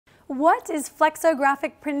What is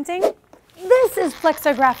flexographic printing? This is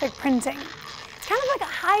flexographic printing. It's kind of like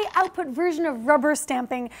a high output version of rubber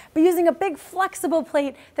stamping, but using a big flexible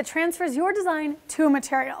plate that transfers your design to a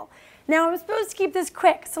material. Now I'm supposed to keep this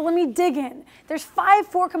quick, so let me dig in. There's 5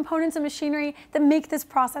 components of machinery that make this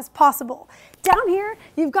process possible. Down here,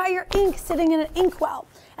 you've got your ink sitting in an inkwell,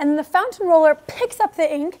 and then the fountain roller picks up the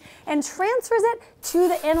ink and transfers it to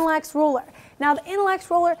the anilox roller. Now the anilox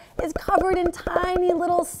roller is covered in tiny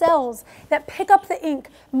little cells that pick up the ink.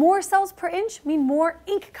 More cells per inch mean more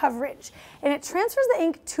ink coverage, and it transfers the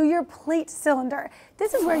ink to your plate cylinder.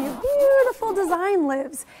 This is where your beautiful design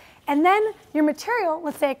lives. And then your material,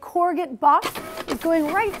 let's say a corrugate box, is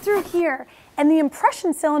going right through here, and the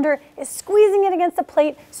impression cylinder is squeezing it against the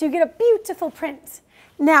plate so you get a beautiful print.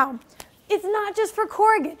 Now, it's not just for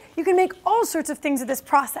corrugate. You can make all sorts of things with this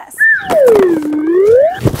process,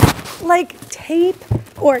 like tape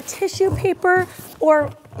or tissue paper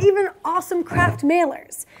or even awesome craft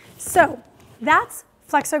mailers. So that's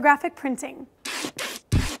flexographic printing.